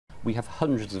We have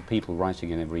hundreds of people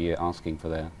writing in every year asking for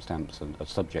their stamps and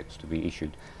subjects to be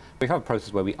issued. We have a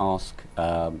process where we ask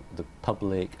the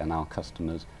public and our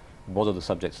customers what are the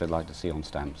subjects they'd like to see on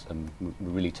stamps, and we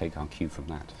really take our cue from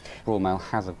that. Royal Mail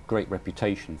has a great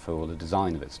reputation for the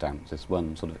design of its stamps. It's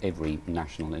won sort of every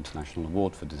national and international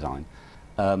award for design.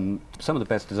 Some of the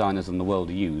best designers in the world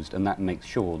are used, and that makes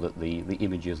sure that the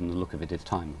images and the look of it is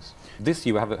timeless. This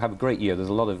year we have a great year. There's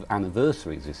a lot of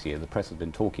anniversaries this year. The press has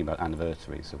been talking about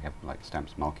anniversaries, so we have like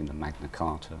stamps marking the Magna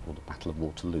Carta or the Battle of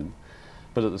Waterloo.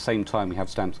 But at the same time we have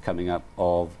stamps coming up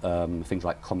of things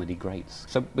like comedy greats.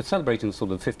 So we're celebrating sort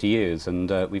of 50 years,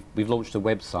 and we've launched a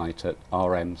website at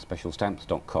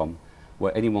rmspecialstamps.com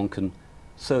where anyone can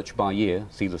search by year,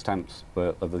 see the stamps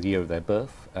of the year of their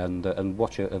birth, and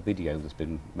watch a video that's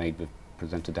been made with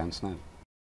presenter Dan Snow.